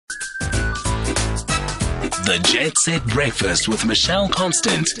The Jet Set Breakfast with Michelle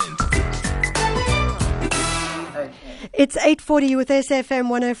Constant. It's 8:40 with SFM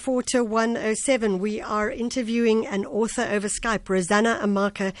 104 to 107. We are interviewing an author over Skype, Rosanna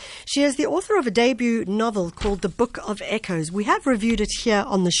Amaka. She is the author of a debut novel called The Book of Echoes. We have reviewed it here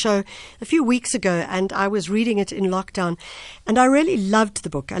on the show a few weeks ago, and I was reading it in lockdown, and I really loved the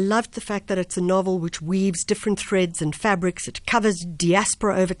book. I loved the fact that it's a novel which weaves different threads and fabrics. It covers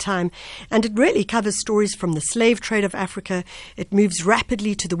diaspora over time, and it really covers stories from the slave trade of Africa. It moves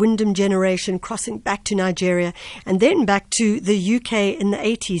rapidly to the Wyndham generation, crossing back to Nigeria, and then back to the UK in the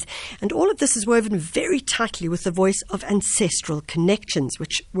 80s. And all of this is woven very tightly with the voice of ancestral connections,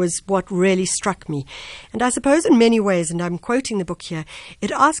 which was what really struck me. And I suppose in many ways, and I'm quoting the book here,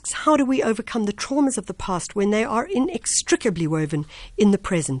 it asks, how do we overcome the traumas of the past when they are inextricably woven in the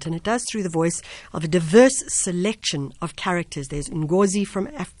present? And it does through the voice of a diverse selection of characters. There's Ngozi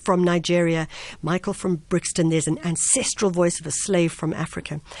from Nigeria, Michael from Brixton. There's an ancestral voice of a slave from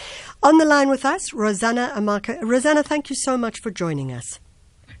Africa. On the line with us, Rosanna Amaka. Rosanna, thank you so much for joining us.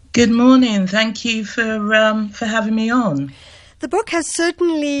 Good morning. Thank you for having me on. The book has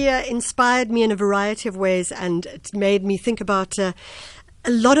certainly inspired me in a variety of ways, and it's made me think about a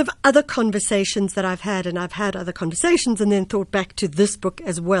lot of other conversations that I've had, and I've had other conversations and then thought back to this book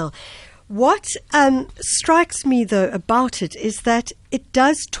as well. What strikes me, though, about it is that it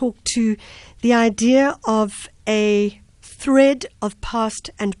does talk to the idea of a thread of past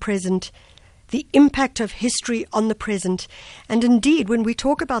and present, the impact of history on the present, and indeed, when we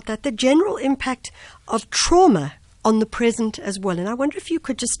talk about that, the general impact of trauma on the present as well. And I wonder if you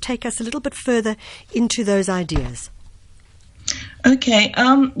could just take us a little bit further into those ideas. Okay.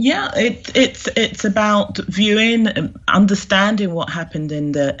 It's about viewing, understanding what happened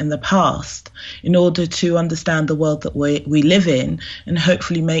in the past in order to understand the world that we live in and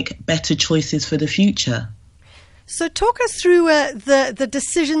hopefully make better choices for the future. So talk us through the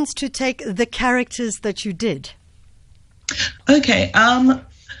decisions to take the characters that you did. Okay.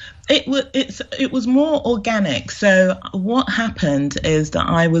 It was more organic. So what happened is that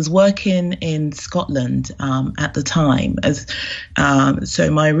I was working in Scotland at the time. So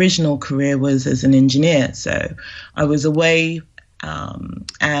my original career was as an engineer. So I was away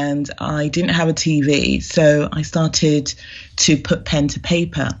and I didn't have a TV. So I started to put pen to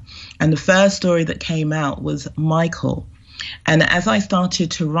paper. And the first story that came out was Michael. And as I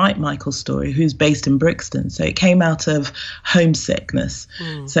started to write Michael's story, who's based in Brixton, so it came out of homesickness.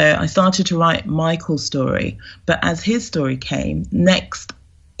 So I started to write Michael's story. But as his story came, next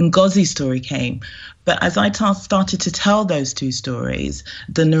Ngozi's story came. But as I started to tell those two stories,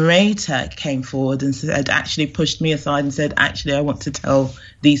 the narrator came forward and actually pushed me aside and said, actually, I want to tell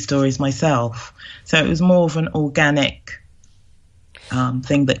these stories myself. So it was more of an organic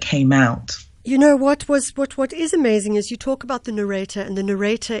thing that came out. You know, what is amazing is you talk about the narrator, and the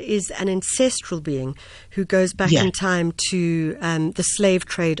narrator is an ancestral being who goes back in time to the slave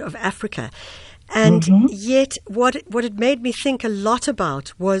trade of Africa. And yet what it made me think a lot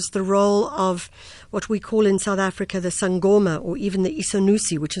about was the role of what we call in South Africa the Sangoma, or even the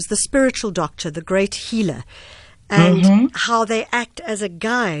Isanusi, which is the spiritual doctor, the great healer, and how they act as a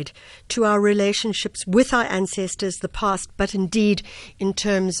guide to our relationships with our ancestors, the past, but indeed in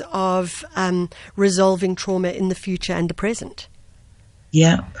terms of resolving trauma in the future and the present.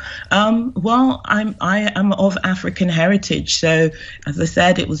 Yeah. Well, I am of African heritage. So as I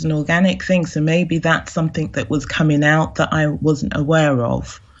said, it was an organic thing. So maybe that's something that was coming out that I wasn't aware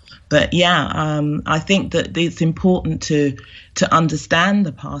of. But yeah, I think that it's important to understand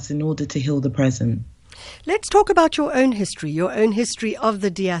the past in order to heal the present. Let's talk about your own history of the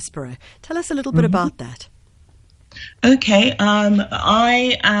diaspora. Tell us a little bit about that. Okay,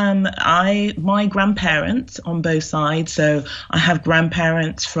 my grandparents on both sides. So I have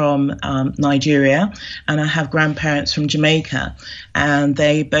grandparents from Nigeria and I have grandparents from Jamaica, and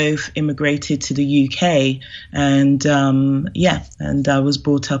they both immigrated to the UK. And and I was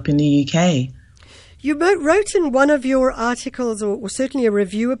brought up in the UK. You wrote in one of your articles, or certainly a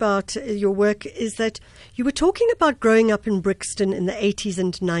review about your work, is that you were talking about growing up in Brixton in the 80s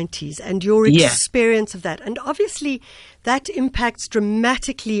and 90s and your experience of that. And obviously that impacts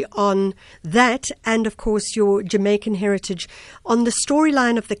dramatically on that and, of course, your Jamaican heritage, on the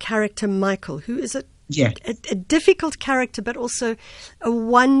storyline of the character Michael, who is a difficult character, but also a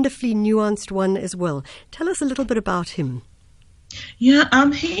wonderfully nuanced one as well. Tell us a little bit about him. Yeah,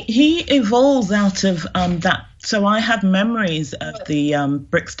 he evolves out of that. So I have memories of the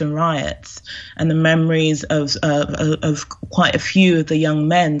Brixton riots and the memories of quite a few of the young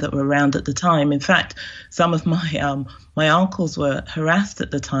men that were around at the time. In fact, some of my my uncles were harassed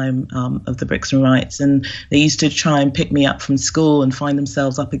at the time of the Brixton riots, and they used to try and pick me up from school and find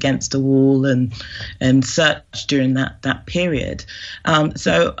themselves up against a wall and search during that period.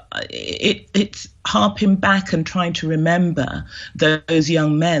 So it's harping back and trying to remember those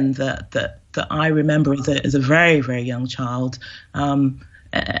young men that I remember as a very, very young child. And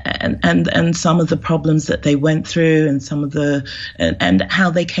some of the problems that they went through, and some of and how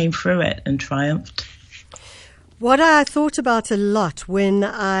they came through it and triumphed. What I thought about a lot when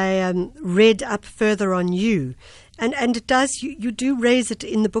I read up further on you, and it does, you do raise it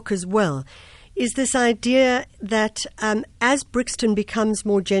in the book as well, is this idea that as Brixton becomes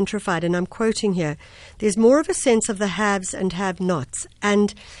more gentrified, and I'm quoting here, there's more of a sense of the haves and have-nots.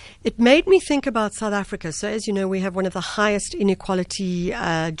 And it made me think about South Africa. So as you know, we have one of the highest inequality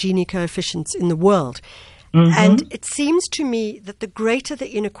Gini coefficients in the world. Mm-hmm. And it seems to me that the greater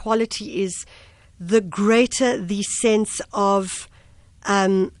the inequality is, the greater the sense of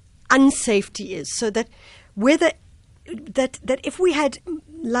unsafety is. So that whether that if we had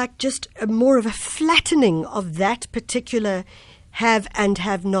like just more of a flattening of that particular have and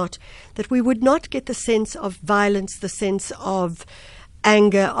have not, that we would not get the sense of violence, the sense of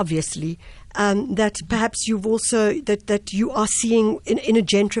anger, obviously, that perhaps you've also, that you are seeing in a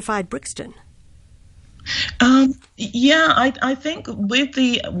gentrified Brixton. I think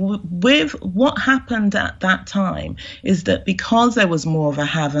with what happened at that time is that because there was more of a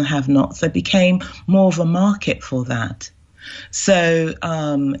have and have nots, there became more of a market for that. So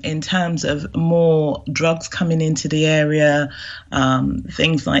in terms of more drugs coming into the area,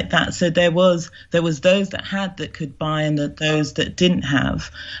 things like that. So there was those that had that could buy and those that didn't have.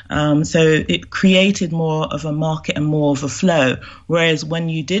 So it created more of a market and more of a flow. Whereas when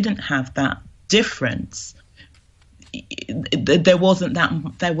you didn't have that difference, there wasn't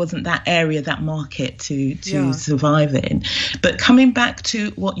that area, that market to survive in. But coming back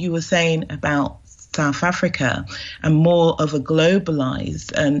to what you were saying about South Africa and more of a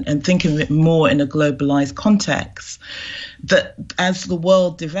globalized and thinking of it more in a globalized context, that as the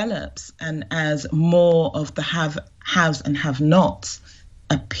world develops and as more of the haves and have-nots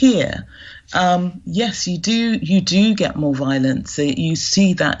appear, yes, you do get more violence. You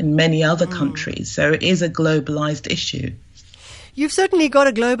see that in many other countries. So it is a globalized issue. You've certainly got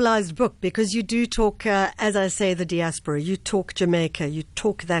a globalized book because you do talk, as I say, the diaspora. You talk Jamaica. You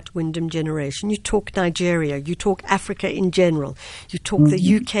talk that Wyndham generation. You talk Nigeria. You talk Africa in general. You talk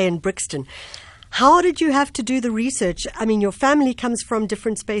the UK and Brixton. How did you have to do the research? I mean, your family comes from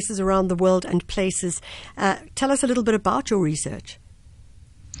different spaces around the world and places. Tell us a little bit about your research.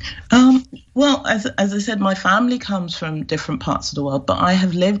 Well, as I said, my family comes from different parts of the world, but I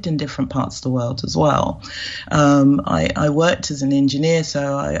have lived in different parts of the world as well. I worked as an engineer,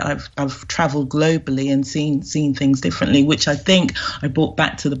 so I've travelled globally and seen things differently, which I think I brought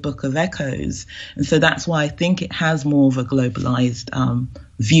back to the Book of Echoes. And so that's why I think it has more of a globalised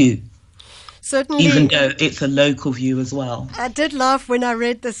view. Certainly, even though it's a local view as well. I did laugh when I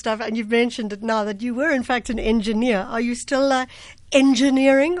read this stuff, and you've mentioned it now, that you were in fact an engineer. Are you still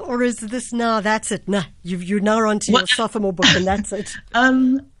engineering, or is this now, that's it? No, you're now on to your sophomore book and that's it.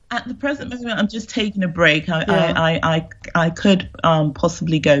 At the present moment, I'm just taking a break. I could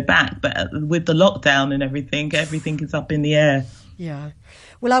possibly go back, but with the lockdown and everything is up in the air. Yeah.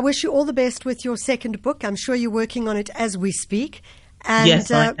 Well, I wish you all the best with your second book. I'm sure you're working on it as we speak. And, yes,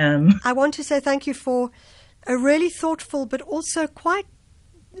 I am. I want to say thank you for a really thoughtful but also quite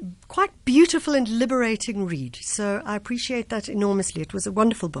beautiful and liberating read. So I appreciate that enormously. It was a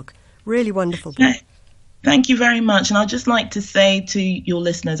wonderful book, really wonderful book. Thank you very much. And I'd just like to say to your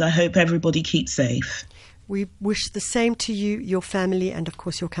listeners, I hope everybody keeps safe. We wish the same to you, your family, and of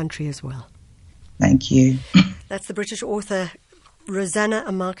course your country as well. Thank you. That's the British author Rosanna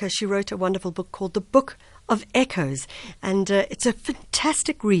Amaka. She wrote a wonderful book called The Book of Echoes, and it's a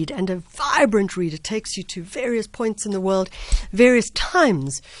fantastic read and a vibrant read. It takes you to various points in the world, various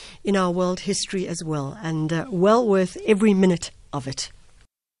times in our world history as well, and well worth every minute of it.